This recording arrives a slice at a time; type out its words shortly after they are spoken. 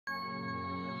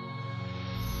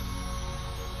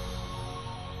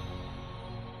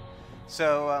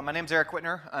My name's Eric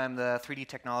Whitner. I'm the 3D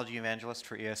Technology Evangelist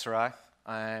for ESRI.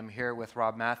 I'm here with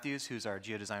Rob Matthews, who's our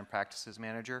Geodesign Practices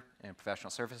Manager and Professional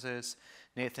Services,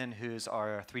 Nathan, who's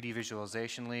our 3D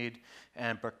Visualization Lead,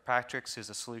 and Brooke Patricks, who's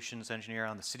a Solutions Engineer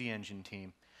on the City Engine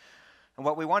team. And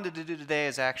what we wanted to do today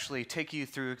is actually take you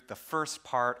through the first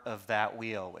part of that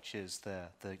wheel, which is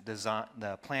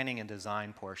the planning and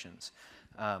design portions.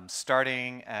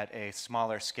 Starting at a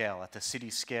smaller scale, at the city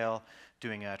scale,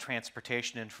 doing a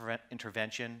transportation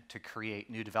intervention to create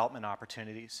new development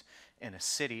opportunities in a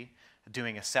city,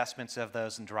 doing assessments of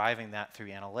those and driving that through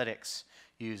analytics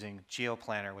using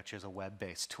GeoPlanner, which is a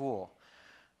web-based tool.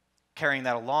 Carrying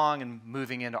that along and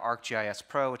moving into ArcGIS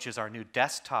Pro, which is our new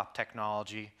desktop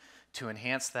technology to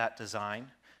enhance that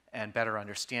design and better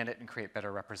understand it and create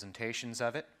better representations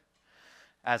of it.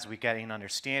 As we get an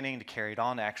understanding, to carry it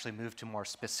on, to actually move to more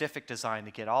specific design,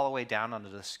 to get all the way down onto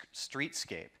the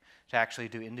streetscape, to actually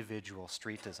do individual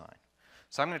street design.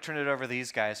 So I'm going to turn it over to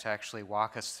these guys to actually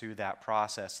walk us through that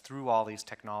process, through all these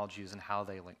technologies and how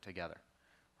they link together.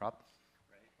 Rob?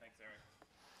 Great, thanks, Eric.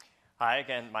 Hi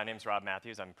again, my name's Rob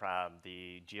Matthews. I'm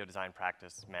the Geodesign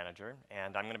Practice Manager,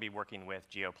 and I'm going to be working with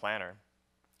GeoPlanner.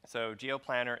 So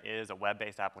GeoPlanner is a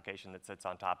web-based application that sits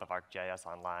on top of ArcGIS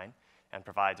Online and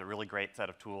provides a really great set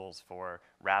of tools for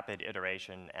rapid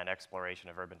iteration and exploration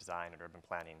of urban design and urban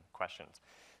planning questions.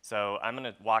 So I'm going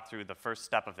to walk through the first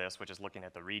step of this, which is looking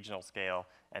at the regional scale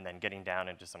and then getting down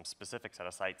into some specifics at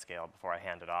a site scale before I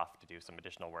hand it off to do some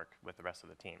additional work with the rest of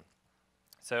the team.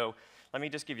 So let me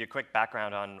just give you a quick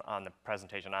background on the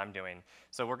presentation I'm doing.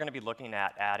 So we're going to be looking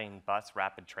at adding bus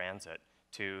rapid transit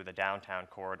to the downtown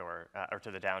corridor, or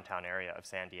to the downtown area of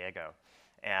San Diego.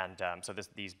 And so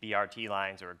these BRT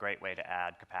lines are a great way to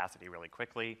add capacity really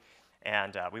quickly.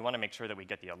 And we want to make sure that we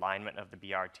get the alignment of the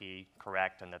BRT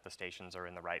correct and that the stations are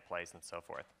in the right place and so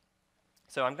forth.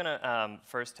 So I'm going to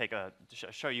first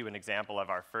show you an example of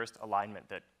our first alignment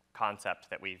concept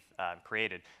that we've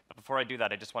created. But before I do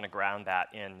that, I just want to ground that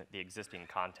in the existing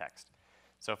context.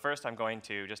 So first, I'm going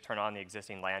to just turn on the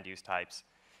existing land use types.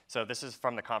 So this is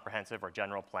from the comprehensive or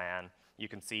general plan. You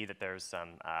can see that there's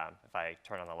some, if I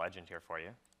turn on the legend here for you.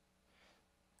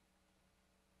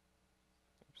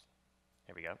 Oops.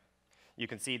 Here we go. You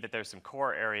can see that there's some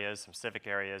core areas, some civic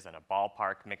areas, and a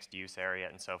ballpark mixed use area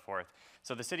and so forth.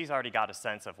 So the city's already got a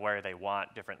sense of where they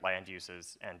want different land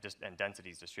uses and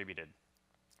densities distributed.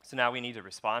 So now we need to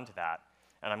respond to that.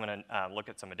 And I'm going to look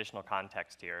at some additional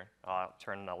context here. I'll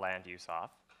turn the land use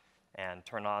off and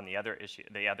turn on the other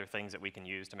things that we can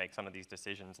use to make some of these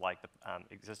decisions, like the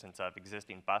existence of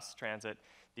existing bus transit,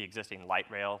 the existing light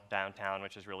rail downtown,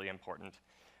 which is really important,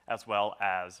 as well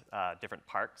as different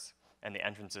parks and the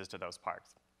entrances to those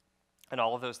parks. And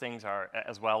all of those things are,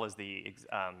 as well as the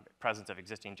presence of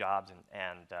existing jobs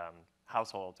and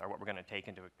households, are what we're going to take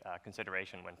into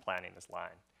consideration when planning this line.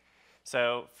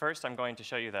 So first, I'm going to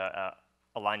show you the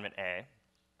alignment A.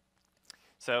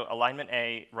 So alignment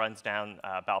A runs down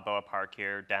Balboa Park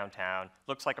here, downtown.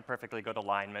 Looks like a perfectly good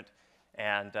alignment.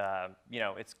 And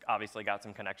it's obviously got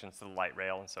some connections to the light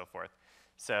rail and so forth.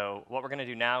 So what we're going to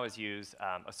do now is use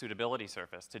a suitability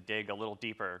surface to dig a little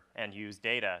deeper and use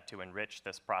data to enrich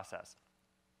this process.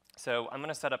 So I'm going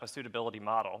to set up a suitability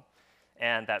model.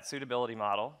 And that suitability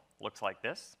model looks like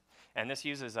this. And this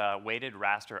uses a weighted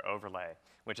raster overlay,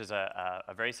 which is a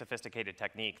very sophisticated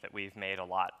technique that we've made a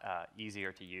lot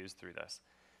easier to use through this.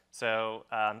 So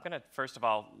I'm going to, first of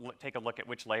all, take a look at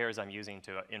which layers I'm using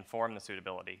to inform the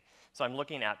suitability. So I'm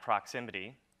looking at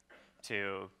proximity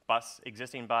to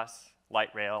existing bus,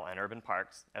 light rail, and urban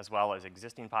parks, as well as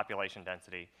existing population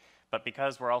density. But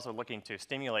because we're also looking to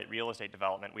stimulate real estate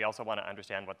development, we also want to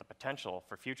understand what the potential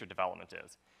for future development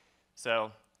is.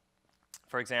 So,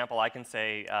 for example, I can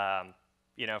say,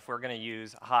 if we're going to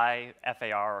use high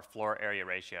FAR, or floor area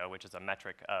ratio, which is a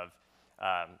metric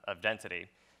of density.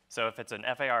 So if it's an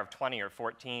FAR of 20 or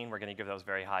 14, we're going to give those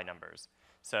very high numbers.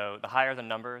 So the higher the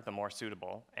number, the more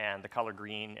suitable. And the color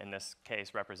green, in this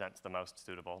case, represents the most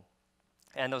suitable.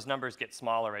 And those numbers get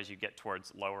smaller as you get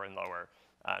towards lower and lower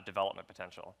development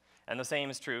potential. And the same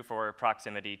is true for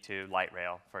proximity to light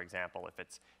rail, for example. If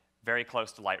it's very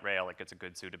close to light rail, it gets a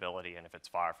good suitability, and if it's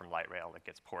far from light rail, it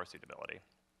gets poor suitability.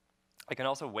 I can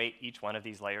also weight each one of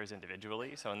these layers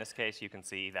individually. So in this case, you can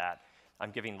see that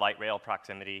I'm giving light rail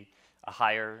proximity a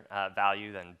higher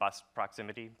value than bus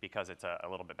proximity because it's a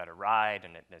little bit better ride,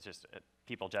 and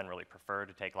people generally prefer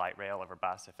to take light rail over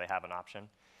bus if they have an option.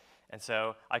 And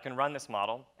so I can run this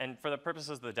model, and for the purposes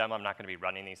of the demo, I'm not going to be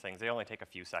running these things. They only take a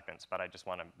few seconds, but I just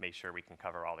want to make sure we can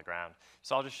cover all the ground.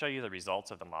 So I'll just show you the results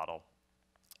of the model,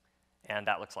 and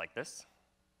that looks like this.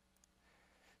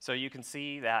 So you can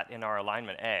see that in our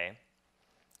alignment A,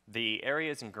 The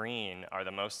areas in green are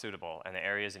the most suitable, and the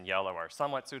areas in yellow are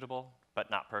somewhat suitable, but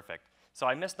not perfect. So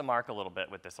I missed the mark a little bit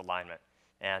with this alignment,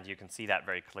 and you can see that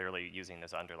very clearly using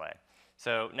this underlay.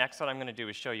 So next what I'm going to do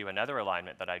is show you another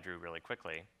alignment that I drew really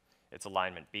quickly. It's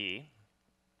alignment B,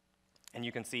 and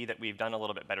you can see that we've done a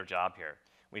little bit better job here.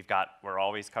 We're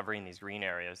always covering these green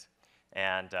areas,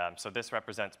 and so this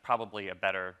represents probably a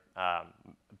better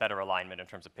alignment in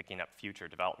terms of picking up future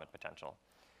development potential.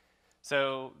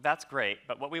 So that's great,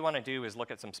 but what we want to do is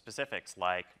look at some specifics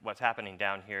like what's happening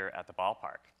down here at the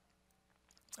ballpark.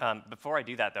 Before I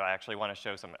do that, though, I actually want to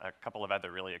show a couple of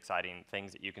other really exciting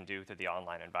things that you can do through the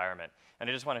online environment. And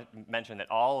I just want to mention that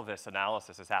all of this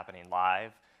analysis is happening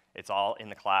live. It's all in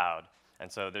the cloud.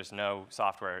 And so there's no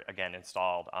software, again,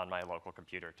 installed on my local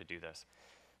computer to do this.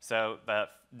 So the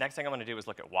next thing I want to do is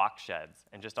look at walk sheds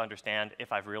and just understand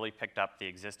if I've really picked up the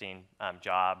existing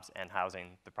jobs and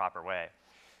housing the proper way.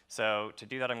 So to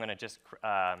do that, I'm going to just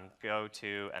go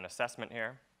to an assessment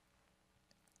here.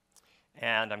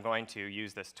 And I'm going to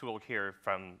use this tool here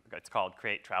it's called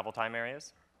Create Travel Time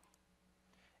Areas.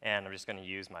 And I'm just going to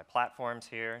use my platforms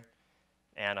here.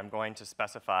 And I'm going to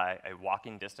specify a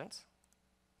walking distance.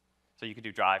 So you could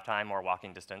do drive time or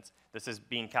walking distance. This is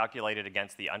being calculated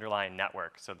against the underlying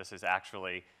network. So this is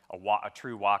actually a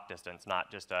true walk distance,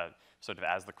 not just a sort of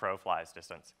as the crow flies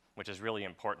distance, which is really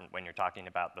important when you're talking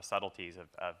about the subtleties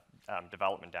of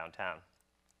development downtown.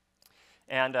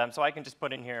 And so I can just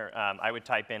put in here, I would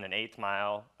type in an 1/8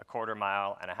 mile, a 1/4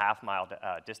 mile, and a 1/2 mile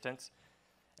distance.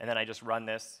 And then I just run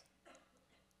this.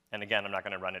 And again, I'm not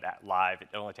going to run it live. It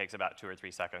only takes about 2 or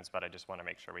 3 seconds, but I just want to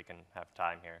make sure we can have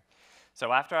time here.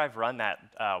 So after I've run that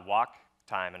walk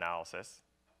time analysis,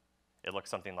 it looks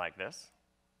something like this.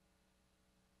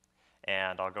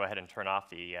 And I'll go ahead and turn off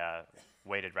the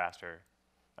weighted raster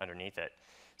underneath it.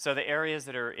 So the areas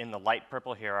that are in the light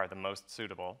purple here are the most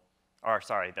suitable. Or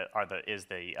sorry, the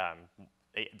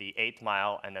 1/8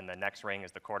 mile, and then the next ring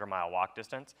is the 1/4 mile walk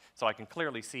distance. So I can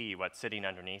clearly see what's sitting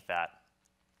underneath that.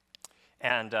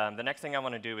 And the next thing I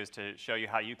want to do is to show you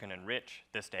how you can enrich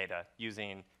this data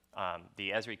using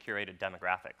the Esri curated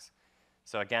demographics.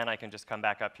 So again, I can just come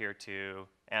back up here to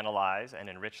Analyze and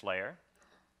Enrich Layer.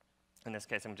 In this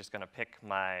case, I'm just going to pick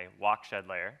my walk shed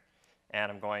layer,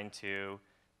 and I'm going to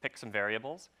pick some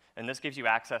variables. And this gives you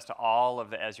access to all of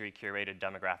the Esri curated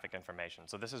demographic information.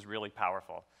 So this is really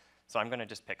powerful. So I'm going to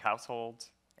just pick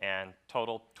households and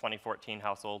total 2014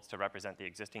 households to represent the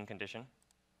existing condition.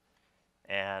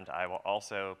 And I will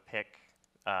also pick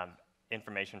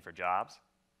information for jobs.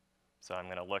 So I'm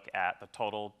going to look at the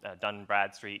total Dun &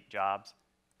 Bradstreet jobs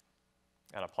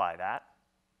and apply that.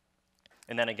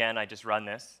 And then again, I just run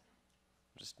this.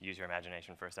 Just use your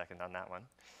imagination for a second on that one.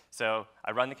 So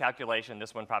I run the calculation.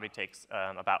 This one probably takes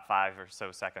about 5 or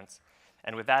so seconds.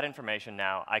 And with that information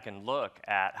now, I can look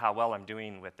at how well I'm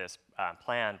doing with this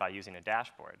plan by using a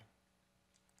dashboard.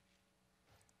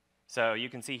 So you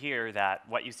can see here that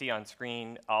what you see on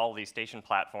screen, all these station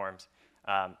platforms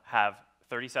have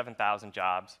 37,000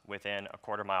 jobs within a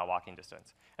 1/4 mile walking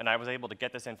distance. And I was able to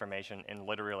get this information in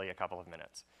literally a couple of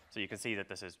minutes. So you can see that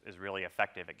this is really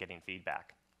effective at getting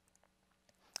feedback.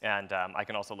 And I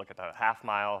can also look at the 1/2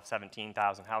 mile,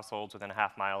 17,000 households within a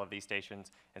 1/2 mile of these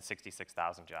stations, and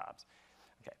 66,000 jobs.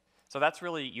 Okay, so that's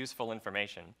really useful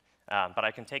information. But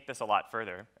I can take this a lot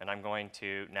further, and I'm going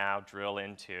to now drill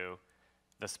into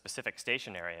the specific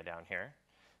station area down here.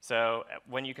 So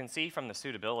when you can see from the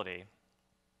suitability,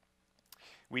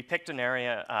 we picked an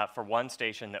area for one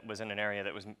station that was in an area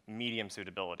that was medium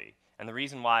suitability. And the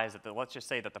reason why is that let's just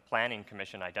say that the Planning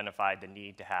Commission identified the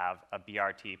need to have a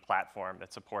BRT platform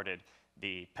that supported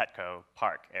the Petco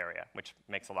Park area, which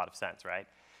makes a lot of sense, right?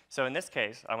 So in this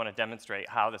case, I want to demonstrate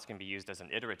how this can be used as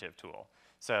an iterative tool.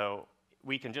 So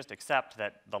we can just accept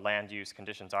that the land use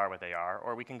conditions are what they are,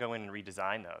 or we can go in and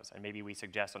redesign those. And maybe we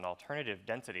suggest an alternative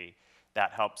density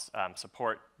that helps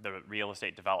support the real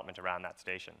estate development around that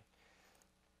station.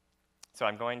 So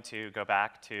I'm going to go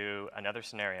back to another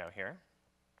scenario here.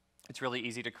 It's really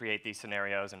easy to create these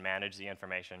scenarios and manage the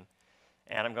information.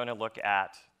 And I'm going to look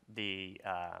at the,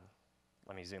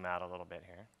 let me zoom out a little bit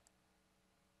here.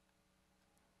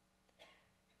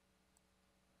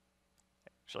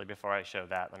 Actually, before I show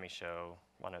that, let me show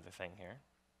one other thing here.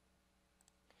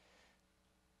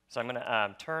 So I'm going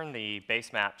to turn the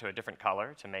base map to a different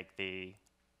color to make the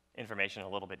information a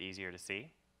little bit easier to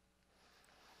see.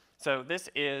 So this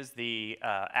is the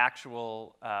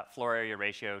actual floor area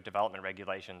ratio development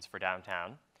regulations for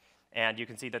downtown. And you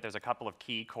can see that there's a couple of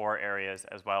key core areas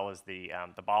as well as the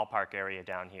ballpark area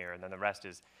down here, and then the rest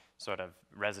is sort of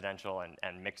residential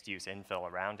and mixed use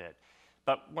infill around it.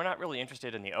 But we're not really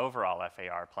interested in the overall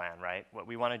FAR plan, right? What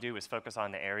we want to do is focus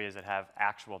on the areas that have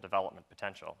actual development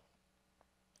potential.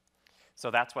 So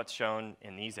that's what's shown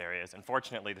in these areas.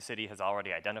 Unfortunately, the city has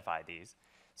already identified these.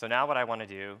 So now what I want to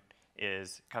do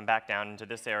is come back down into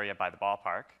this area by the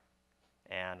ballpark,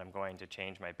 and I'm going to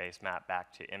change my base map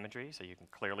back to imagery so you can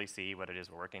clearly see what it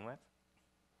is we're working with.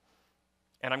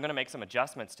 And I'm going to make some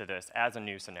adjustments to this as a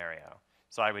new scenario.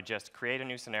 So I would just create a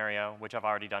new scenario, which I've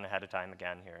already done ahead of time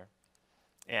again here.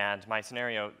 And my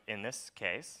scenario in this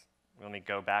case, let me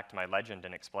go back to my legend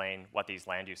and explain what these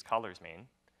land use colors mean.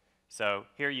 So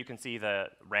here you can see the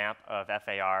ramp of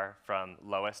FAR from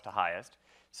lowest to highest.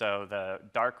 So the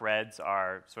dark reds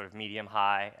are sort of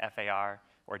medium-high FAR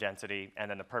or density, and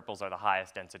then the purples are the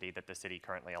highest density that the city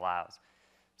currently allows.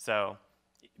 So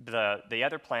the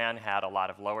other plan had a lot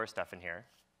of lower stuff in here,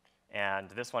 and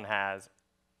this one has,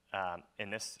 in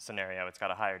this scenario, it's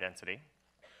got a higher density.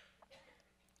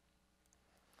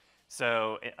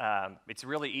 So it's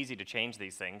really easy to change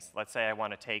these things. Let's say I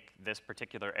want to take this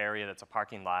particular area that's a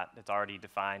parking lot that's already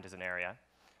defined as an area.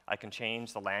 I can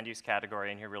change the land use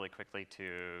category in here really quickly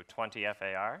to 20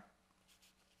 FAR.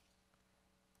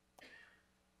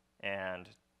 And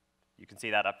you can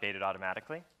see that updated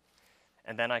automatically.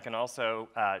 And then I can also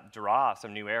draw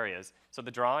some new areas. So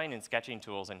the drawing and sketching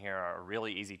tools in here are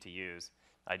really easy to use.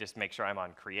 I just make sure I'm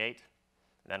on Create.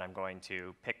 Then I'm going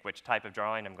to pick which type of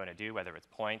drawing I'm going to do, whether it's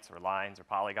points or lines or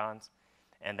polygons.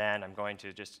 And then I'm going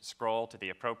to just scroll to the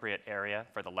appropriate area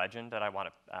for the legend that I want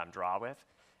to draw with.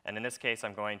 And in this case,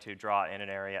 I'm going to draw in an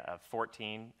area of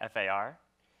 14 FAR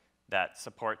that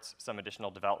supports some additional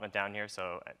development down here.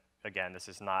 So again, this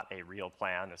is not a real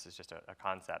plan. This is just a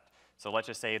concept. So let's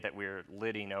just say that we're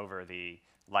lidding over the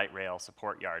light rail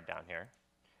support yard down here,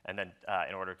 and then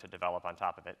in order to develop on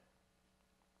top of it.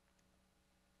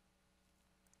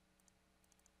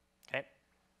 Okay,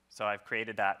 so I've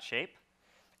created that shape,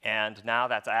 and now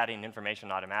that's adding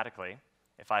information automatically.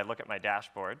 If I look at my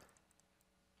dashboard,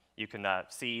 you can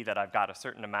see that I've got a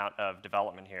certain amount of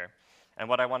development here. And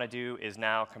what I want to do is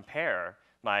now compare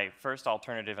my first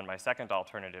alternative and my second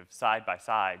alternative side by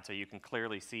side so you can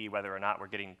clearly see whether or not we're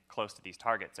getting close to these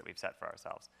targets that we've set for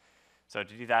ourselves. So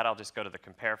to do that, I'll just go to the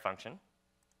compare function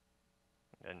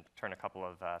and turn a couple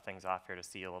of things off here to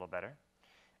see a little better.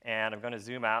 And I'm going to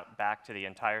zoom out back to the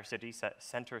entire city,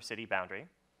 center city boundary.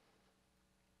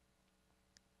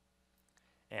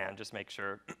 And just make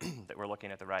sure that we're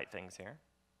looking at the right things here.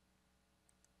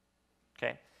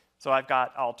 Okay, so I've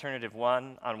got alternative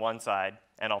 1 on one side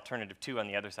and alternative 2 on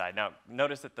the other side. Now,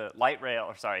 notice that the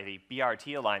the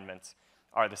BRT alignments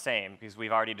are the same because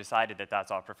we've already decided that that's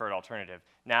our preferred alternative.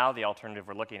 Now the alternative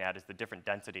we're looking at is the different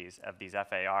densities of these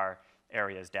FAR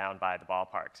areas down by the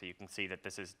ballpark. So you can see that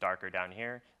this is darker down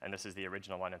here, and this is the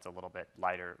original one. It's a little bit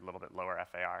lighter, a little bit lower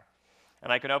FAR.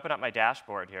 And I can open up my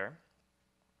dashboard here.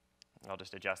 I'll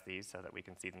just adjust these so that we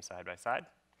can see them side by side.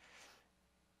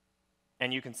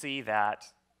 And you can see that,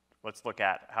 let's look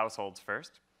at households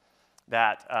first,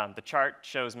 that the chart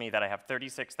shows me that I have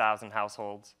 36,000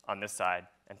 households on this side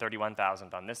and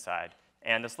 31,000 on this side.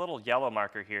 And this little yellow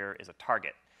marker here is a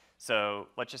target. So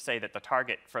let's just say that the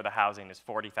target for the housing is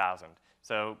 40,000.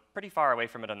 So pretty far away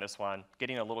from it on this one,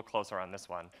 getting a little closer on this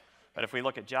one. But if we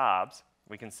look at jobs,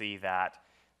 we can see that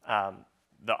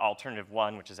the alternative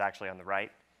 1, which is actually on the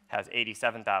right, has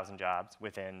 87,000 jobs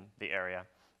within the area.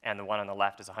 And the one on the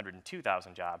left is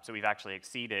 102,000 jobs. So we've actually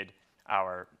exceeded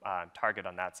our target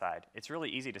on that side. It's really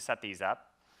easy to set these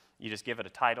up. You just give it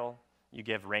a title. You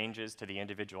give ranges to the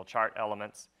individual chart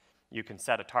elements. You can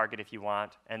set a target if you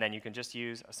want, and then you can just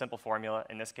use a simple formula.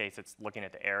 In this case, it's looking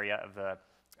at the area of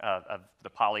the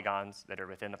polygons that are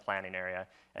within the planning area,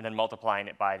 and then multiplying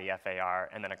it by the FAR,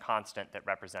 and then a constant that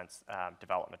represents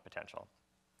development potential.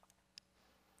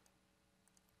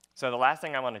 So the last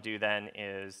thing I want to do then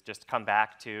is just come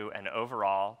back to an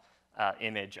overall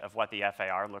image of what the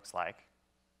FAR looks like.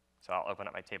 So I'll open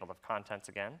up my table of contents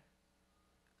again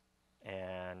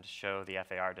and show the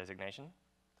FAR designation.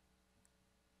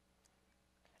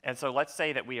 And so let's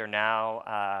say that we are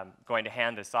now going to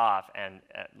hand this off, and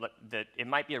that it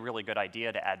might be a really good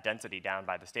idea to add density down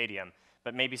by the stadium,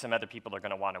 but maybe some other people are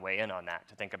going to want to weigh in on that,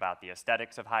 to think about the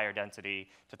aesthetics of higher density,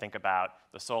 to think about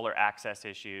the solar access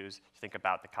issues, to think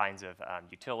about the kinds of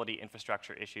utility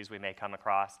infrastructure issues we may come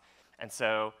across. And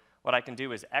so what I can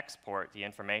do is export the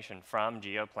information from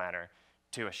GeoPlanner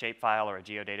to a shapefile or a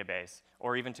geodatabase,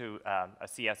 or even to a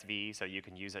CSV, so you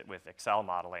can use it with Excel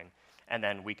modeling. And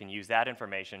then we can use that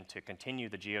information to continue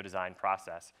the geodesign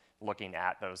process, looking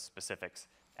at those specifics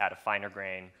at a finer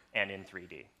grain and in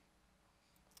 3D.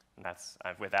 And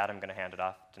with that, I'm going to hand it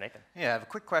off to Nathan. Yeah, I have a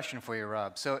quick question for you,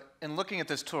 Rob. So in looking at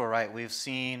this tool, right, we've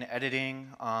seen editing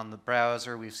on the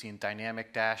browser, we've seen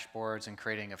dynamic dashboards and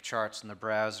creating of charts in the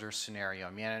browser,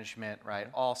 scenario management, right,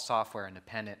 all software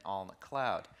independent, all in the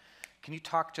cloud. Can you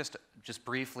talk just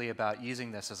briefly about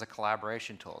using this as a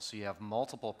collaboration tool? So you have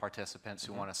multiple participants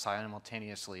who want to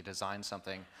simultaneously design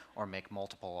something or make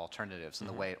multiple alternatives in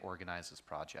the way it organizes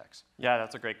projects. Yeah,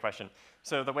 that's a great question.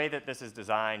 So the way that this is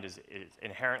designed is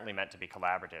inherently meant to be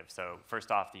collaborative. So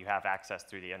first off, you have access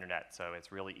through the internet, so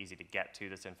it's really easy to get to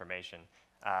this information.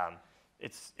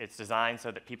 It's designed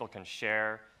so that people can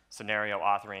share scenario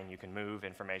authoring, you can move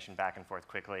information back and forth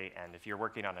quickly, and if you're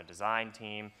working on a design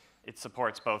team, it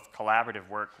supports both collaborative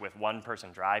work with one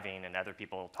person driving and other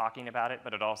people talking about it,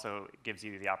 but it also gives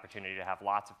you the opportunity to have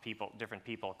lots of people, different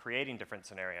people creating different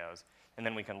scenarios, and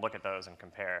then we can look at those and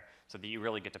compare so that you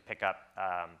really get to pick up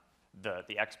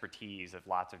the expertise of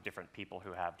lots of different people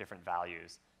who have different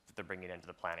values that they're bringing into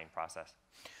the planning process.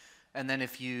 And then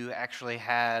if you actually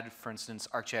had, for instance,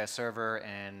 ArcGIS Server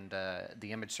and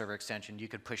the image server extension, you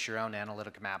could push your own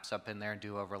analytic maps up in there and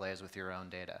do overlays with your own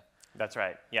data. That's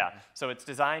right, yeah. So it's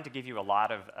designed to give you a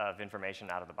lot of information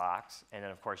out of the box, and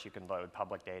then of course you can load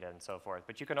public data and so forth,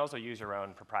 but you can also use your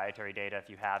own proprietary data if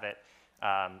you have it,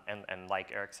 and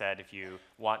like Eric said, if you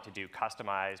want to do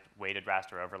customized weighted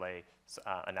raster overlay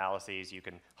analyses, you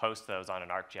can host those on an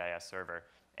ArcGIS server,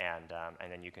 and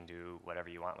then you can do whatever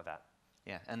you want with that.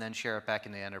 Yeah, and then share it back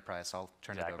in the enterprise. I'll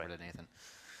turn it over to Nathan.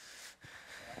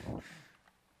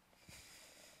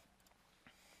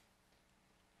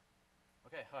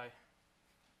 Okay, hi.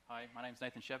 Hi, my name's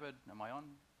Nathan Shepard. Am I on?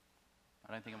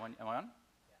 I don't think I'm on. Am I on?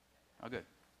 Yeah. Oh, good.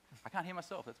 I can't hear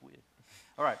myself. That's weird.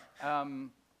 All right.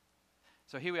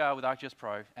 So here we are with ArcGIS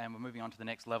Pro, and we're moving on to the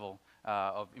next level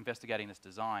of investigating this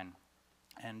design.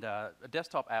 And a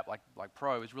desktop app like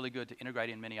Pro is really good to integrate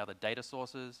in many other data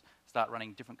sources, start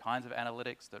running different kinds of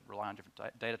analytics that rely on different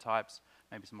data types,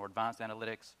 maybe some more advanced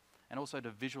analytics, and also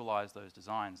to visualize those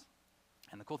designs.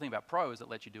 And the cool thing about Pro is it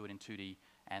lets you do it in 2D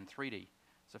and 3D.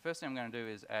 So first thing I'm going to do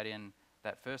is add in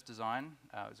that first design.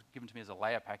 It was given to me as a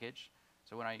layer package.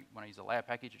 So when I use a layer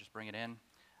package, I just bring it in,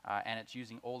 and it's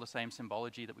using all the same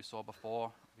symbology that we saw before.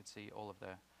 You can see all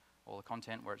the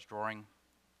content where it's drawing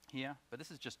here. But this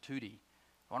is just 2D.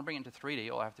 If I want to bring it into 3D,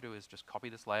 all I have to do is just copy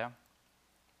this layer,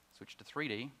 switch to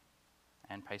 3D,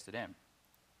 and paste it in.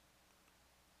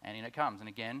 And in it comes. And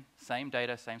again, same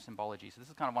data, same symbology. So this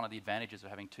is kind of one of the advantages of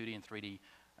having 2D and 3D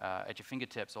at your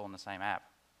fingertips all in the same app.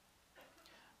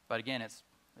 But again, it's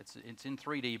in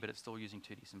 3D, but it's still using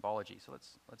 2D symbology. So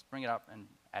let's bring it up and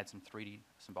add some 3D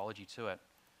symbology to it.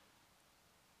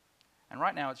 And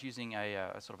right now it's using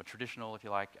a sort of a traditional, if you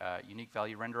like, unique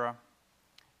value renderer.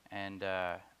 And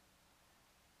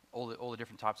all the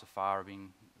different types of FAR are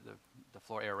being, the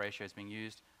floor area ratio is being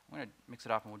used. I'm going to mix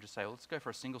it up and we'll just say, well, let's go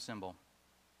for a single symbol.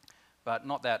 But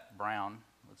not that brown.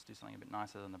 Let's do something a bit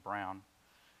nicer than the brown.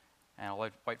 And I'll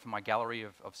wait for my gallery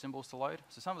of symbols to load.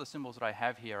 So some of the symbols that I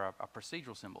have here are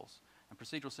procedural symbols. And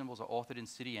procedural symbols are authored in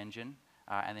City Engine,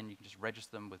 and then you can just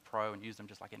register them with Pro and use them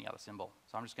just like any other symbol.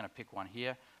 So I'm just going to pick one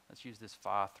here. Let's use this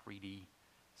FAR 3D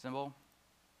symbol.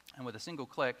 And with a single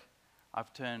click,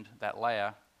 I've turned that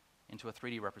layer into a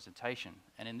 3D representation.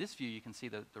 And in this view, you can see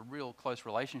the real close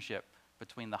relationship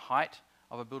between the height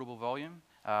of a buildable volume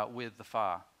with the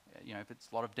FAR. You know, if it's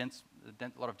a lot of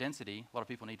density, a lot of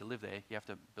people need to live there, you have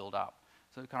to build up.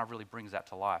 So it kind of really brings that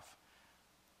to life.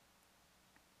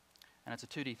 And it's a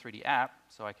 2D, 3D app,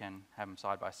 so I can have them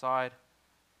side by side,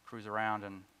 cruise around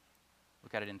and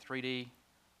look at it in 3D,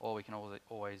 or we can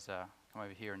always come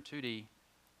over here in 2D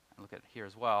and look at it here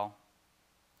as well.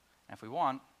 And if we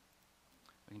want,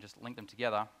 we can just link them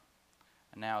together.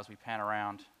 And now as we pan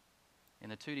around in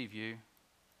the 2D view,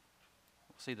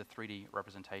 we'll see the 3D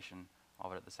representation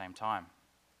of it at the same time.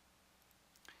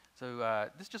 So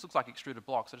this just looks like extruded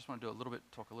blocks. I just want to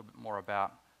talk a little bit more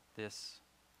about this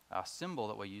symbol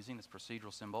that we're using, this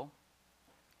procedural symbol.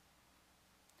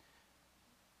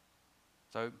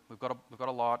 So we've got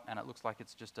a lot, and it looks like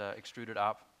it's just extruded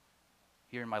up.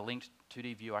 Here in my linked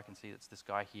 2D view, I can see it's this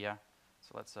guy here.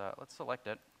 So let's select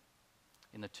it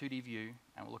in the 2D view,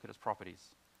 and we'll look at its properties.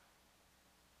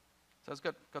 So it's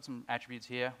got some attributes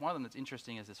here. One of them that's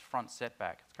interesting is this front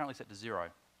setback. It's currently set to 0.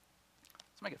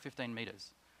 Let's make it 15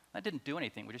 meters. That didn't do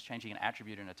anything. We're just changing an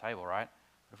attribute in a table, right?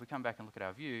 But if we come back and look at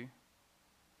our view,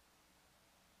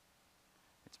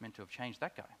 it's meant to have changed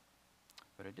that guy.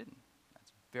 But it didn't.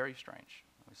 That's very strange.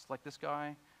 We select this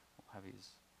guy. We'll have his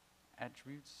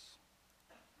attributes.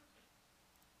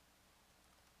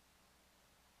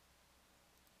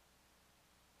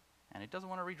 And it doesn't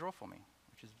want to redraw for me,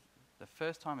 which is the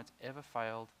first time it's ever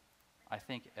failed I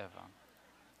think, ever.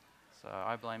 So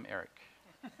I blame Eric.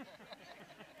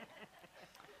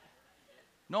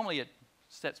 Normally it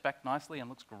steps back nicely and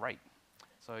looks great.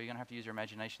 So you're going to have to use your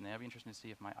imagination there. It'll be interesting to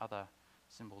see if my other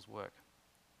symbols work.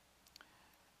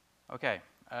 Okay,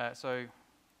 so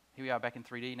here we are back in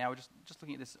 3D. Now we're just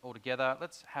looking at this all together.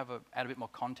 Let's add a bit more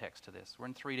context to this. We're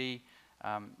in 3D.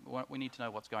 We need to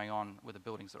know what's going on with the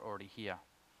buildings that are already here.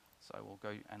 So we'll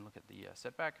go and look at the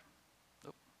setback.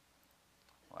 Oop.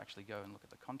 We'll actually go and look at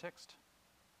the context.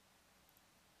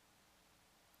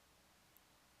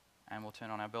 And we'll turn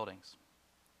on our buildings.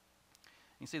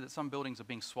 You can see that some buildings are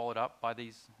being swallowed up by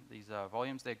these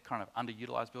volumes. They're kind of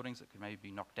underutilized buildings that could maybe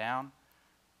be knocked down.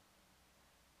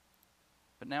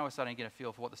 But now we're starting to get a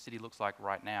feel for what the city looks like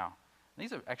right now. And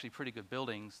these are actually pretty good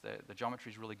buildings. The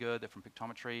geometry is really good. They're from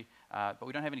pictometry. But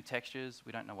we don't have any textures.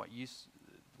 We don't know what use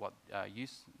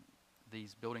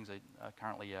these buildings are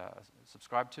currently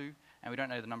subscribed to. And we don't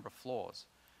know the number of floors.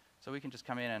 So we can just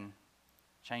come in and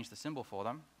change the symbol for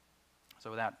them. So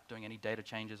without doing any data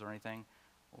changes or anything,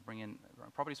 we'll bring in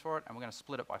properties for it, and we're going to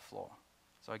split it by floor.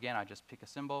 So again, I just pick a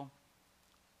symbol,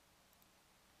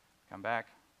 come back,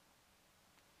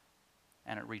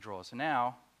 and it redraws. So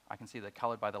now I can see they're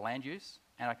colored by the land use,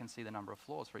 and I can see the number of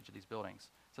floors for each of these buildings.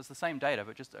 So it's the same data,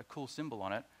 but just a cool symbol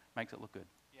on it makes it look good.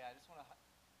 Yeah, I just want to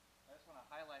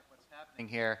highlight what's happening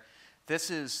here.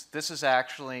 This is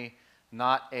actually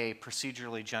not a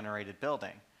procedurally generated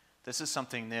building. This is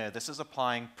something new. This is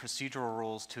applying procedural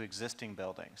rules to existing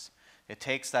buildings. It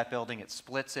takes that building, it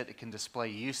splits it, it can display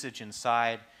usage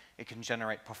inside, it can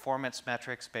generate performance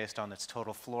metrics based on its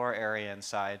total floor area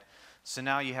inside. So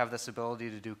now you have this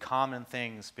ability to do common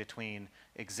things between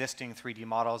existing 3D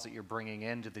models that you're bringing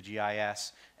into the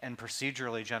GIS and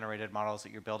procedurally generated models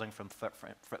that you're building from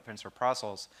footprints or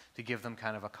parcels to give them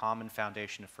kind of a common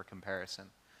foundation for comparison.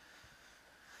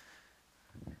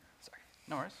 Sorry.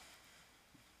 No worries.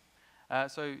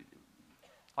 So,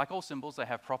 like all symbols, they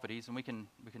have properties, and we can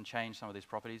change some of these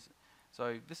properties.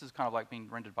 So this is kind of like being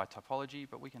rendered by topology,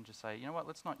 but we can just say, you know what,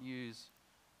 let's not use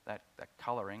that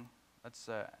coloring. Let's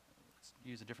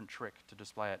use a different trick to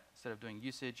display it. Instead of doing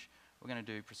usage, we're going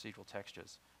to do procedural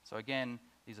textures. So again,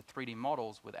 these are 3D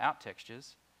models without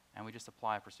textures, and we just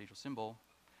apply a procedural symbol,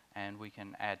 and we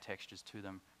can add textures to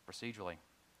them procedurally.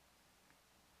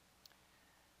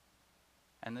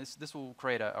 And this will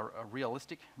create a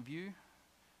realistic view.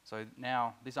 So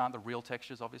now, these aren't the real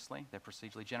textures, obviously. They're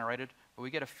procedurally generated. But we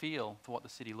get a feel for what the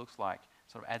city looks like.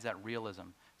 Sort of adds that realism.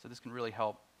 So this can really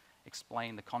help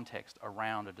explain the context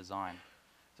around a design.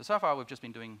 So far, we've just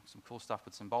been doing some cool stuff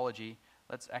with symbology.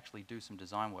 Let's actually do some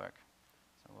design work.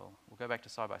 So we'll go back to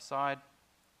side-by-side.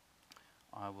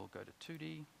 I will go to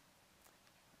 2D.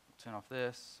 Turn off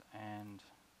this, and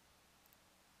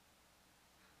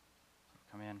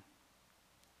come in.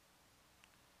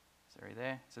 Area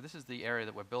there. So this is the area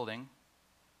that we're building.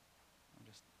 I'll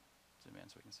just zoom in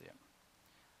so we can see it.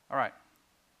 All right.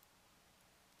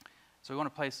 So we want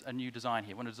to place a new design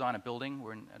here. We want to design a building.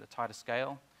 We're at a tighter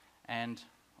scale. And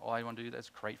all I want to do is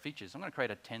create features. I'm going to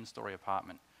create a 10-story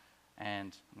apartment.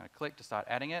 And I'm going to click to start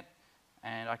adding it.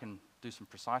 And I can do some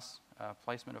precise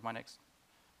placement of my next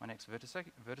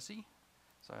vertice.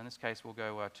 So in this case, we'll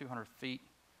go 200 feet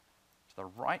to the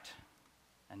right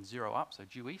and 0 up, so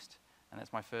due east. And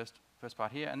that's my first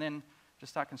part here. And then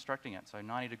just start constructing it. So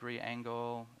 90-degree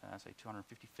angle, say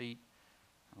 250 feet.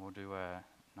 And we'll do a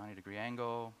 90-degree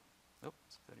angle.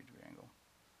 Oops, 30-degree angle.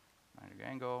 90-degree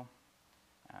angle,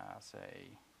 say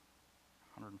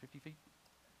 150 feet.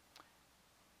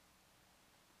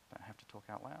 Don't have to talk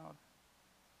out loud.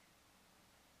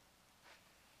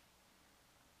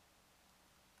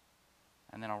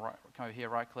 And then I'll come over here,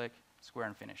 right-click, square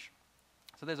and finish.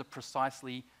 So there's a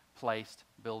precisely placed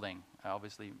building.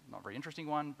 Obviously not a very interesting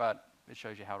one, but it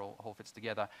shows you how it all fits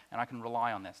together, and I can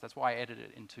rely on this. That's why I edited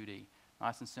it in 2D.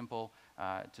 Nice and simple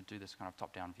to do this kind of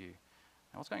top-down view.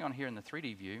 Now what's going on here in the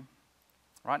 3D view,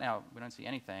 right now we don't see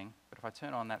anything, but if I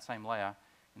turn on that same layer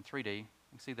in 3D, you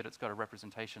can see that it's got a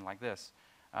representation like this.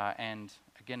 And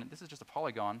again, this is just a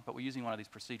polygon, but we're using one of these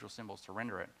procedural symbols to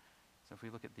render it. So if we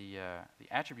look at the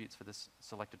attributes for this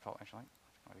selected polygon, actually,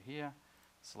 over here,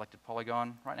 selected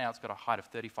polygon. Right now it's got a height of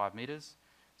 35 meters.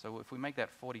 So if we make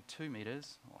that 42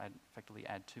 meters, we'll effectively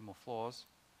add 2 more floors.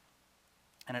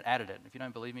 And it added it. If you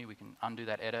don't believe me, we can undo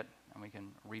that edit and we can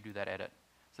redo that edit.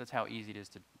 So that's how easy it is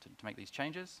to make these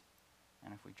changes.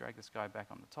 And if we drag this guy back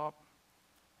on the top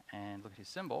and look at his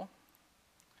symbol,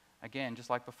 again,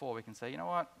 just like before, we can say, you know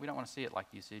what, we don't want to see it like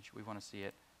usage, we want to see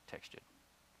it textured.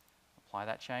 Apply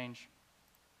that change.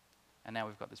 and now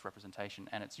we've got this representation,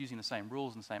 and it's using the same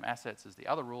rules and the same assets as the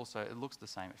other rules, so it looks the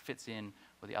same. It fits in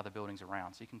with the other buildings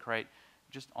around. So you can create,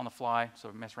 just on the fly,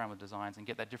 sort of mess around with designs and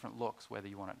get that different looks, whether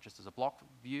you want it just as a block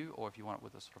view or if you want it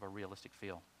with a sort of a realistic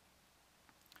feel.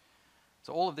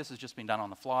 So all of this has just been done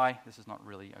on the fly. This is not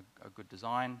really a good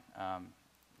design.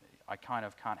 I kind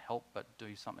of can't help but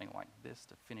do something like this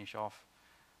to finish off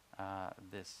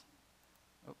this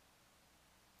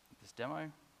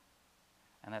demo.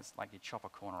 And that's like you chop a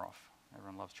corner off.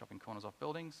 Everyone loves chopping corners off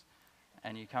buildings.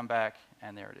 And you come back,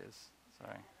 and there it is. So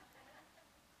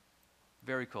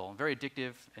very cool, very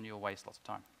addictive, and you'll waste lots of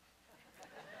time.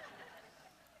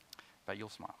 But you'll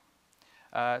smile.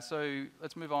 So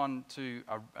let's move on to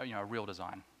a real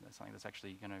design. That's something that's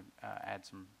actually going to add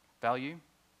some value.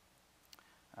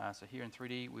 So here in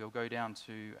 3D, we'll go down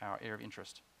to our area of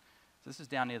interest. So this is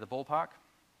down near the ballpark.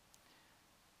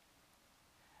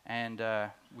 And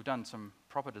we've done some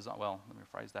proper design. Well, let me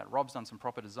rephrase that. Rob's done some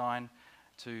proper design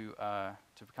to come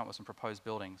up with some proposed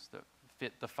buildings that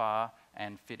fit the FAR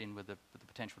and fit in with the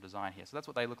potential design here. So that's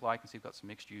what they look like. And so you've got some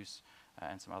mixed use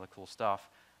and some other cool stuff.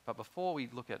 But before we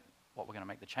look at what we're going to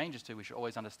make the changes to, we should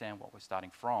always understand what we're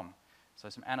starting from. So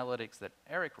some analytics that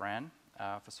Eric ran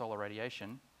for solar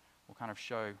radiation will kind of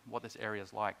show what this area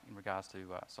is like in regards to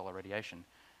solar radiation.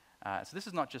 So this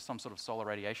is not just some sort of solar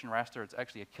radiation raster. It's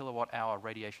actually a kilowatt-hour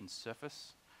radiation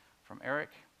surface from Eric.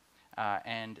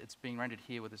 And it's being rendered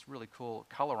here with this really cool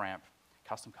color ramp,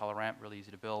 custom color ramp, really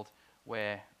easy to build,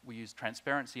 where we use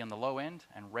transparency on the low end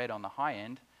and red on the high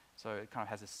end. So it kind of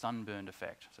has this sunburned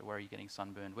effect. So where are you getting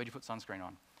sunburned? Where do you put sunscreen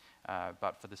on?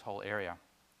 But for this whole area.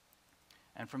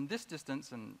 And from this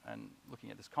distance and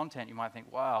looking at this content, you might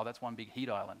think, wow, that's one big heat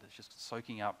island. It's just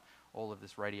soaking up all of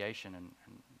this radiation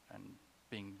and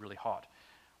being really hot.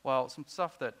 Well, some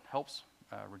stuff that helps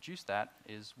reduce that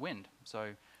is wind.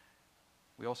 So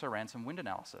we also ran some wind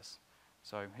analysis.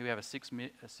 So here we have a 6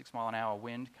 mile an hour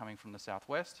wind coming from the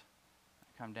southwest.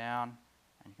 Come down,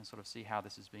 and you can sort of see how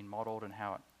this has been modeled and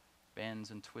how it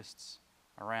bends and twists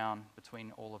around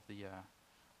between all of the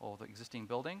existing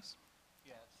buildings.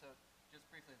 Yeah, so just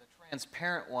briefly, the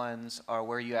transparent ones are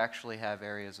where you actually have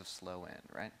areas of slow wind,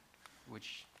 right?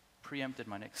 Which preempted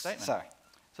my next statement. Sorry.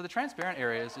 So the transparent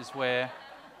areas is where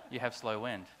you have slow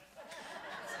wind.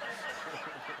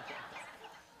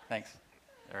 Thanks,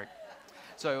 Eric.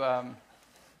 So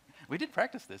we did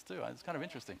practice this too. It's kind of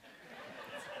interesting.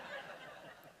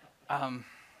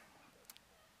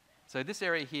 So this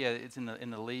area here, it's in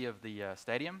the lee of the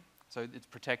stadium. So it's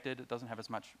protected. It doesn't have as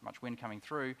much wind coming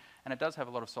through, and it does have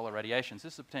a lot of solar radiation. So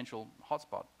this is a potential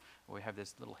hotspot where we have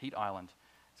this little heat island.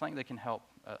 Something that can help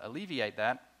alleviate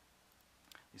that.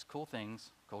 These cool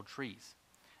things called trees.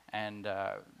 And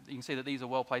you can see that these are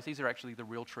well placed. These are actually the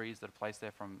real trees that are placed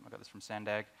there I got this from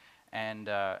Sandag. And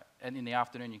in the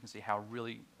afternoon, you can see how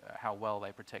well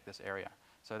they protect this area.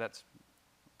 So that's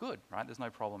good, right? There's no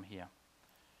problem here.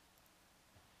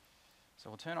 So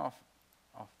we'll turn off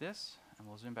this, and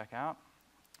we'll zoom back out.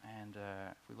 And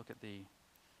if we look at the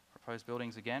proposed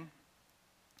buildings again,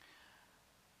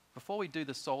 before we do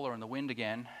the solar and the wind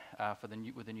again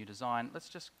with the new design, let's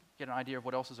just get an idea of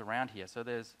what else is around here. So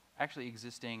there's actually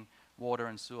existing water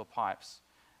and sewer pipes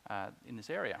in this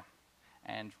area.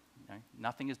 And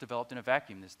nothing is developed in a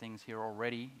vacuum. There's things here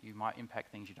already. You might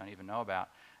impact things you don't even know about.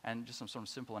 And just some sort of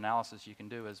simple analysis you can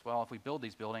do as well. If we build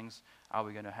these buildings, are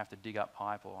we going to have to dig up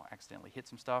pipe or accidentally hit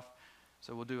some stuff?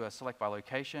 So we'll do a select by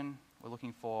location. We're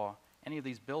looking for any of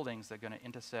these buildings that are going to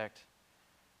intersect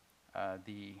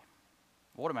the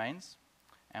water mains,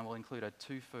 and we'll include a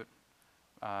 2-foot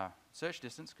search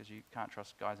distance because you can't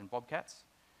trust guys in bobcats.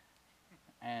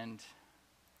 And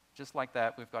just like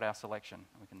that, we've got our selection.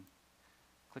 We can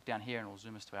click down here and it will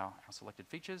zoom us to our selected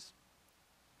features.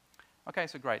 Okay,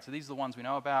 so great. So these are the ones we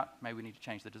know about. Maybe we need to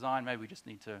change the design. Maybe we just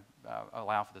need to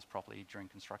allow for this properly during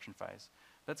construction phase.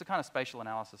 That's the kind of spatial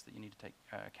analysis that you need to take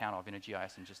account of in a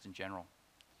GIS and just in general.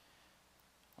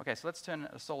 Okay, so let's turn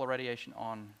solar radiation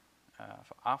on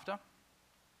for after.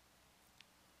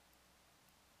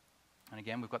 And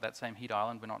again, we've got that same heat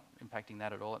island. We're not impacting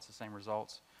that at all. It's the same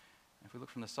results. And if we look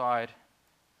from the side,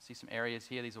 see some areas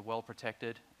here. These are well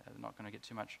protected. They're not going to get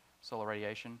too much solar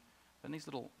radiation. But in these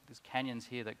canyons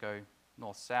here that go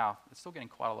north-south, it's still getting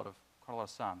quite a lot of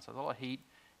sun. So there's a lot of heat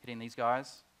hitting these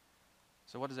guys.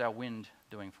 So what is our wind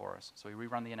doing for us? So we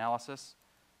rerun the analysis,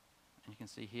 and you can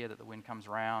see here that the wind comes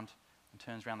around and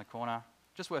turns around the corner.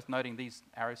 Just worth noting, these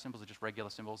arrow symbols are just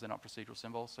regular symbols. They're not procedural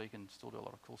symbols, so you can still do a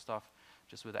lot of cool stuff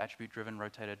just with attribute-driven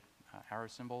rotated arrow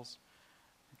symbols.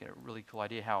 You get a really cool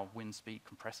idea how wind speed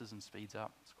compresses and speeds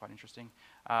up. It's quite interesting.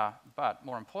 But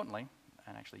more importantly,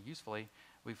 and actually usefully,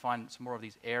 we find some more of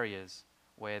these areas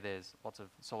where there's lots of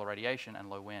solar radiation and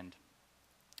low wind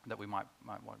that we might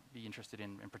be interested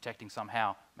in protecting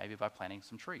somehow, maybe by planting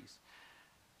some trees.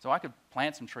 So I could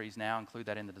plant some trees now, include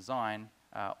that in the design,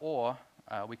 or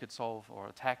we could solve or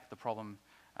attack the problem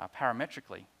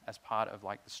parametrically as part of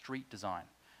like the street design.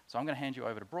 So I'm going to hand you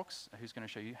over to Brooks, who's going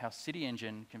to show you how City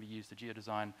Engine can be used to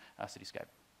geodesign a cityscape.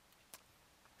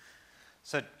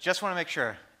 So just want to make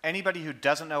sure, anybody who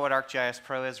doesn't know what ArcGIS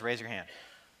Pro is, raise your hand.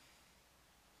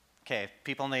 Okay,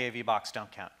 people in the AV box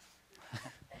don't count.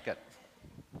 Good.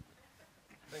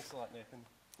 Thanks a lot, Nathan.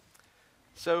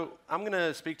 So I'm going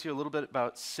to speak to you a little bit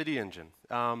about City Engine.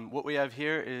 What we have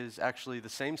here is actually the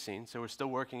same scene, so we're still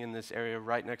working in this area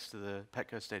right next to the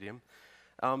Petco Stadium.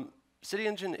 City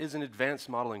Engine is an advanced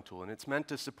modeling tool, and it's meant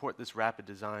to support this rapid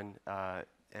design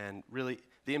and really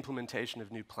the implementation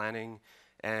of new planning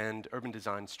and urban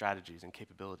design strategies and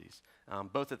capabilities,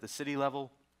 both at the city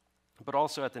level, but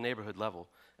also at the neighborhood level,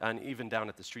 and even down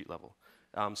at the street level.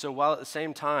 So while at the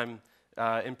same time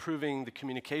improving the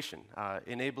communication,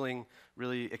 enabling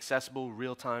really accessible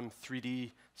real-time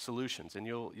 3D solutions, and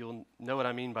you'll know what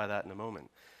I mean by that in a moment.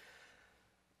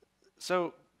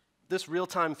 So this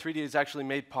real-time 3D is actually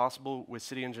made possible with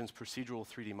City Engine's procedural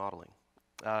 3D modeling.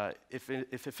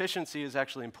 If efficiency is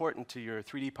actually important to your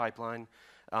 3D pipeline,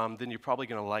 then you're probably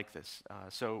going to like this.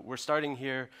 So we're starting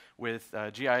here with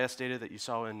GIS data that you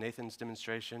saw in Nathan's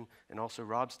demonstration and also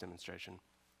Rob's demonstration.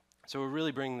 So we're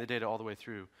really bringing the data all the way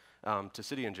through to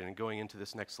City Engine and going into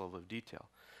this next level of detail.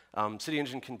 City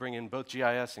Engine can bring in both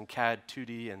GIS and CAD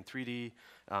 2D and 3D,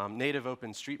 native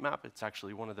OpenStreetMap. It's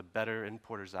actually one of the better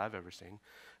importers I've ever seen.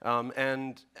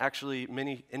 And actually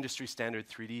many industry standard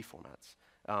 3D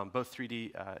formats, both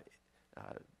 3D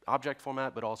object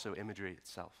format, but also imagery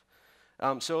itself.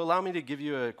 So allow me to give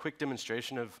you a quick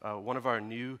demonstration of one of our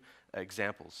new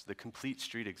examples, the complete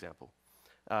street example.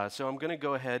 So I'm going to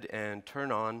go ahead and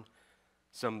turn on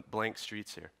some blank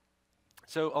streets here.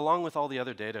 So along with all the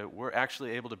other data, we're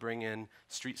actually able to bring in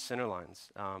street center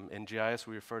lines. In GIS,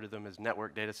 we refer to them as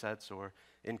network data sets, or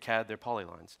in CAD, they're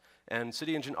polylines. And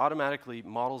City Engine automatically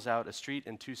models out a street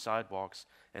and two sidewalks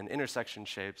and intersection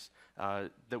shapes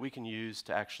that we can use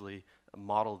to actually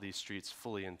model these streets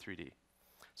fully in 3D.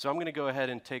 So I'm going to go ahead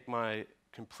and take my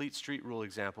complete street rule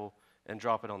example and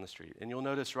drop it on the street. And you'll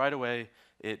notice right away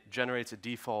it generates a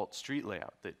default street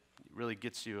layout that really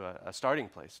gets you a starting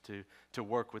place to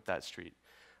work with that street.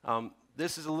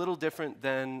 This is a little different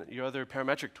than your other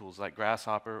parametric tools like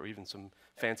Grasshopper or even some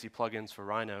fancy plugins for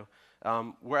Rhino.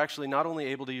 We're actually not only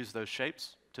able to use those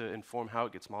shapes to inform how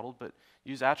it gets modeled, but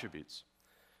use attributes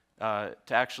to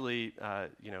actually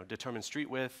determine street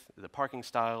width, the parking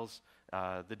styles,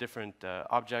 the different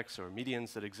objects or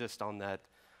medians that exist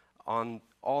on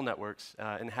all networks,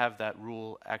 and have that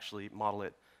rule actually model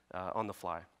it on the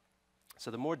fly. So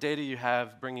the more data you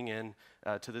have bringing in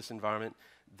to this environment,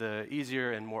 the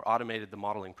easier and more automated the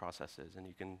modeling process is. And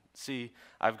you can see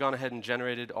I've gone ahead and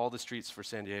generated all the streets for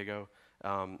San Diego.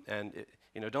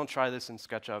 Don't try this in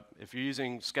SketchUp. If you're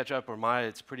using SketchUp or Maya,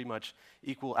 it's pretty much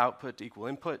equal output to equal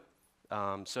input,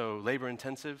 so labor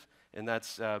intensive, and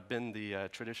that's been the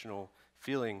traditional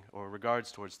feeling or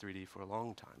regards towards 3D for a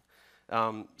long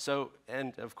time.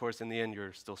 And of course, in the end,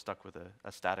 you're still stuck with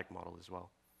a static model as well.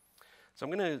 So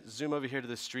I'm going to zoom over here to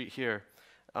this street here.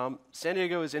 San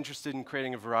Diego is interested in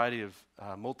creating a variety of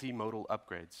multimodal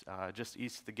upgrades. Just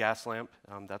east of the gas lamp,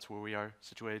 that's where we are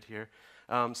situated here.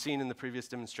 Seen in the previous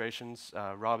demonstrations,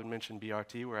 Rob had mentioned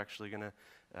BRT. We're actually going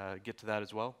to get to that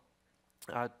as well.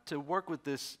 To work with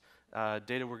this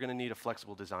data, we're going to need a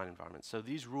flexible design environment. So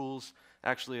these rules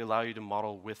actually allow you to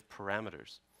model with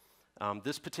parameters.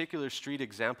 This particular street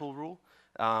example rule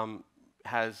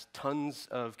has tons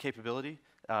of capability,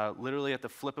 literally at the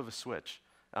flip of a switch.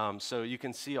 So you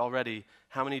can see already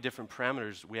how many different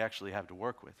parameters we actually have to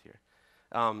work with here.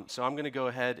 So I'm going to go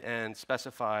ahead and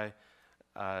specify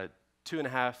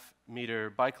 2.5 meter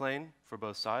bike lane for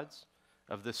both sides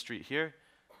of this street here.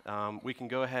 We can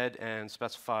go ahead and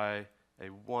specify a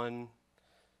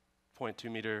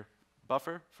 1.2 meter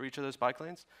buffer for each of those bike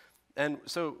lanes. And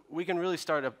so we can really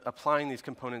start applying these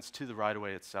components to the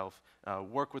right-of-way itself,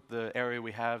 work with the area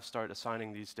we have, start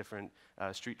assigning these different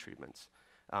street treatments.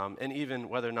 And even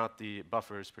whether or not the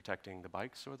buffer is protecting the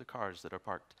bikes or the cars that are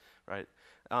parked, right?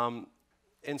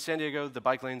 In San Diego, the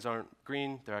bike lanes aren't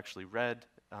green, they're actually red.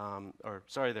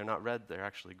 They're not red, they're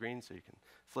actually green, so you can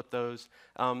flip those.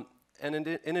 And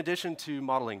in addition to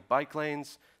modeling bike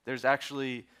lanes, there's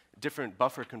actually different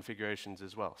buffer configurations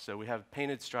as well. So we have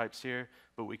painted stripes here,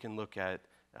 but we can look at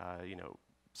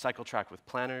cycle track with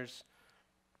planners.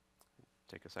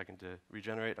 Take a second to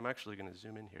regenerate. I'm actually going to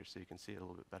zoom in here so you can see it a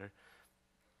little bit better.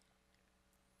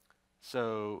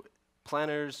 So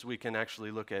planners, we can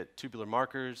actually look at tubular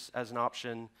markers as an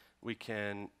option. We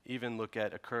can even look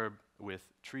at a curb with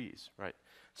trees, right?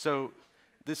 So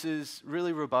this is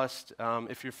really robust.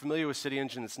 If you're familiar with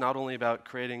CityEngine, it's not only about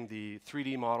creating the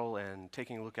 3D model and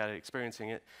taking a look at it, experiencing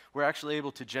it. We're actually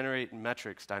able to generate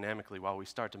metrics dynamically while we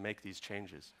start to make these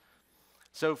changes.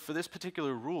 So for this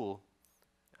particular rule,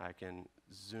 I can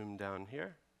zoom down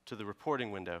here to the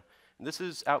reporting window. And this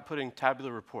is outputting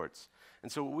tabular reports.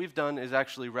 And so what we've done is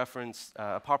actually reference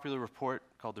a popular report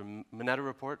called the Mineta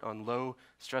report on low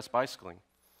stress bicycling.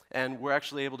 And we're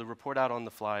actually able to report out on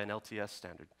the fly an LTS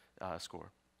standard score.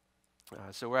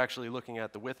 So we're actually looking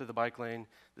at the width of the bike lane,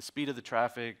 the speed of the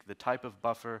traffic, the type of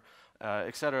buffer,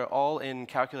 et cetera, all in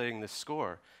calculating this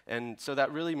score. And so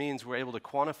that really means we're able to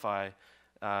quantify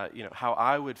how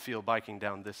I would feel biking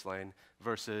down this lane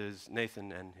versus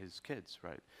Nathan and his kids,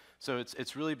 right? So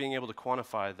it's really being able to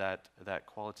quantify that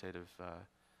qualitative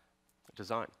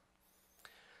design.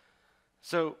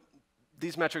 So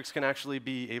these metrics can actually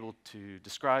be able to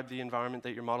describe the environment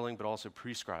that you're modeling, but also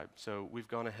prescribe. So we've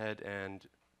gone ahead and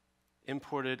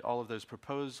imported all of those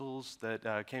proposals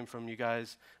that came from you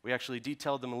guys. We actually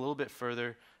detailed them a little bit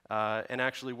further and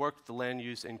actually worked the land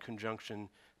use in conjunction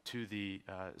to the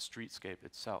streetscape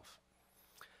itself.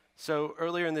 So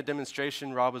earlier in the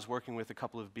demonstration, Rob was working with a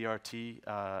couple of BRT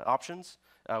options.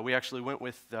 We actually went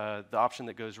with the option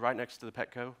that goes right next to the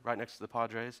Petco, right next to the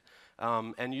Padres,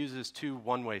 and uses two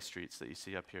one-way streets that you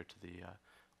see up here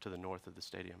to the north of the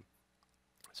stadium.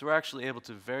 So we're actually able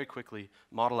to very quickly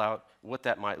model out what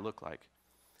that might look like.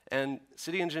 And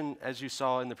CityEngine, as you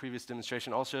saw in the previous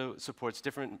demonstration, also supports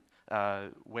different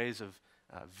ways of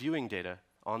viewing data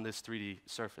on this 3D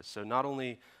surface. So not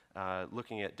only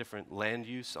looking at different land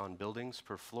use on buildings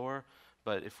per floor,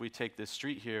 but if we take this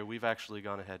street here, we've actually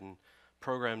gone ahead and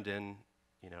programmed in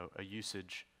a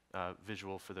usage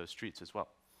visual for those streets as well.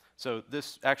 So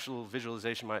this actual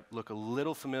visualization might look a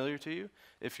little familiar to you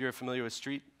if you're familiar with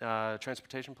street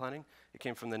transportation planning. It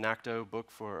came from the NACTO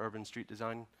book for Urban Street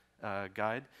Design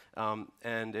Guide,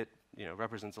 and it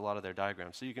represents a lot of their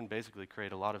diagrams. So you can basically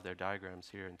create a lot of their diagrams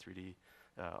here in 3D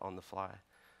on the fly.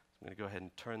 I'm going to go ahead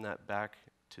and turn that back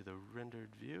to the rendered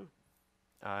view.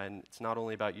 And it's not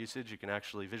only about usage, you can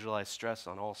actually visualize stress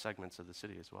on all segments of the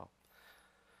city as well.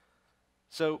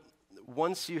 So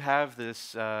once you have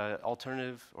this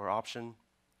alternative or option,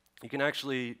 you can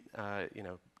actually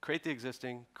create the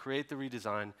existing, create the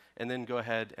redesign, and then go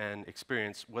ahead and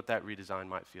experience what that redesign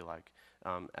might feel like,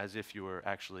 as if you were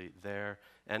actually there.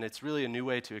 And it's really a new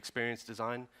way to experience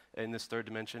design in this third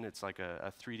dimension. It's like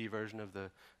a 3D version of the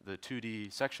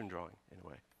 2D section drawing in a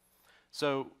way.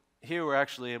 So here we're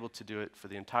actually able to do it for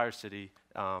the entire city,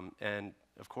 and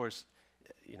of course,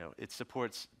 it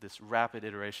supports this rapid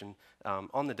iteration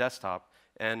on the desktop.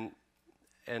 And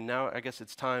now I guess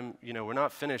it's time, we're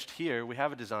not finished here. We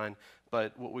have a design,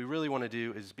 but what we really want to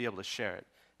do is be able to share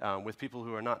it with people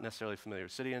who are not necessarily familiar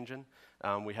with CityEngine.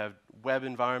 We have web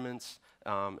environments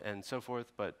and so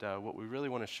forth, but what we really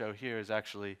want to show here is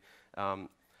actually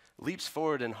leaps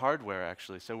forward in hardware,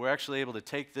 actually. So we're actually able to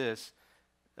take this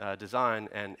design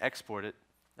and export it.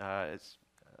 It's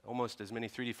almost as many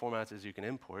 3D formats as you can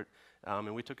import,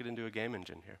 and we took it into a game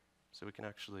engine here. So we can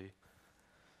actually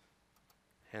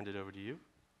hand it over to you.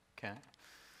 Okay.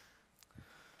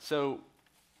 So,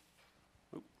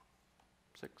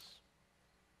 6.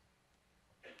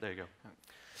 There you go.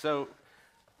 So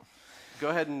go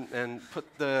ahead and put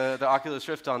the Oculus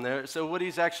Rift on there. So what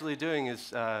he's actually doing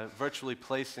is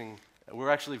we're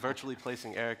actually virtually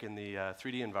placing Eric in the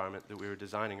 3D environment that we were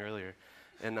designing earlier.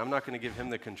 And I'm not going to give him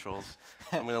the controls.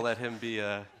 I'm going to let him be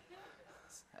a...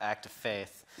 Act of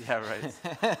faith. Yeah,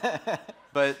 right.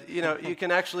 But, you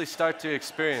can actually start to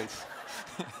experience...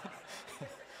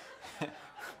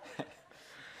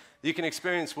 You can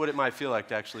experience what it might feel like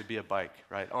to actually be a bike,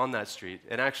 right, on that street,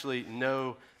 and actually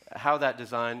know how that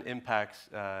design impacts,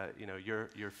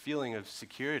 your feeling of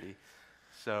security.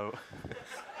 So...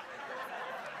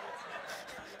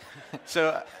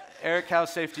 So, Eric, how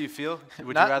safe do you feel? Would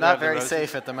you rather not have very the roses?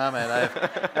 safe at the moment.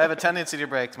 I have a tendency to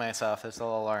break myself. It's a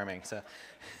little alarming. So,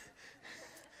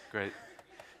 great.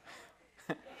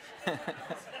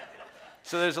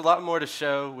 So there's a lot more to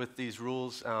show with these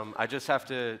rules. I just have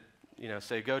to,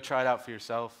 say go try it out for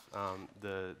yourself.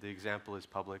 The example is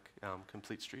public.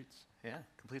 Complete Streets. yeah,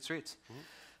 complete streets. Mm-hmm.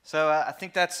 So I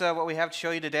think that's what we have to show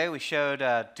you today. We showed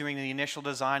doing the initial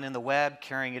design in the web,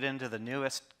 carrying it into the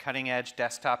newest cutting-edge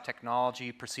desktop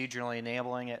technology, procedurally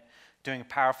enabling it, doing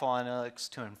powerful analytics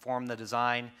to inform the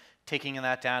design, taking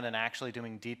that down and actually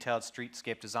doing detailed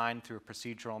streetscape design through a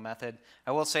procedural method.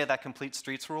 I will say that Complete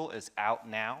Streets rule is out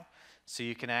now. So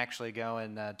you can actually go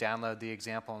and download the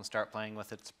example and start playing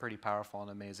with it. It's a pretty powerful and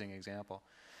amazing example.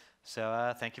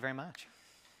 So thank you very much.